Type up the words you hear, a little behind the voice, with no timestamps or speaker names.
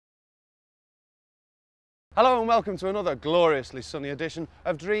Hello and welcome to another gloriously sunny edition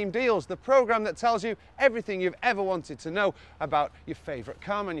of Dream Deals, the programme that tells you everything you've ever wanted to know about your favourite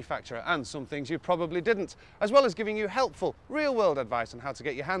car manufacturer and some things you probably didn't, as well as giving you helpful, real-world advice on how to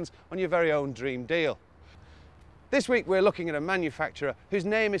get your hands on your very own dream deal. This week we're looking at a manufacturer whose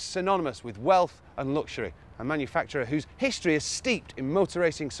name is synonymous with wealth and luxury, a manufacturer whose history is steeped in motor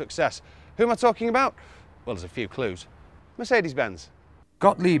racing success. Who am I talking about? Well, there's a few clues. Mercedes-Benz.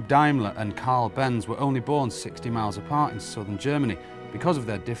 Gottlieb Daimler and Karl Benz were only born 60 miles apart in southern Germany. Because of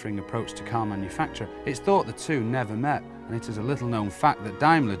their differing approach to car manufacture, it's thought the two never met, and it is a little-known fact that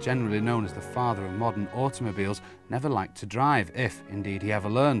Daimler, generally known as the father of modern automobiles, never liked to drive, if indeed he ever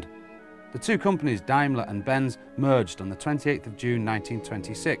learned. The two companies, Daimler and Benz, merged on the 28th of June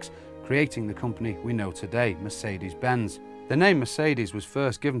 1926, creating the company we know today, Mercedes-Benz. The name Mercedes was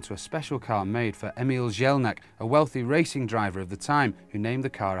first given to a special car made for Emil Jelinek, a wealthy racing driver of the time, who named the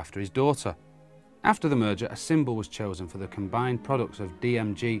car after his daughter. After the merger, a symbol was chosen for the combined products of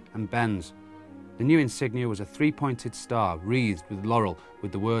DMG and Benz. The new insignia was a three-pointed star wreathed with laurel,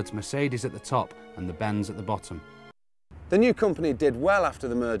 with the words Mercedes at the top and the Benz at the bottom. The new company did well after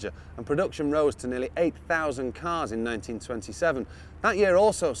the merger, and production rose to nearly 8,000 cars in 1927. That year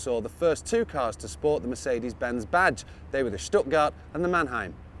also saw the first two cars to sport the Mercedes-Benz badge. They were the Stuttgart and the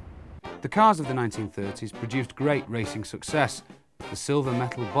Mannheim. The cars of the 1930s produced great racing success. The silver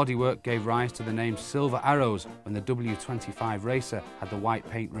metal bodywork gave rise to the name Silver Arrows when the W25 racer had the white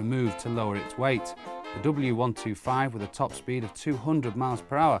paint removed to lower its weight. The W125, with a top speed of 200 miles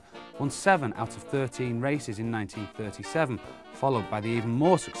per hour, won 7 out of 13 races in 1937, followed by the even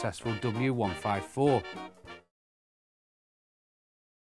more successful W154.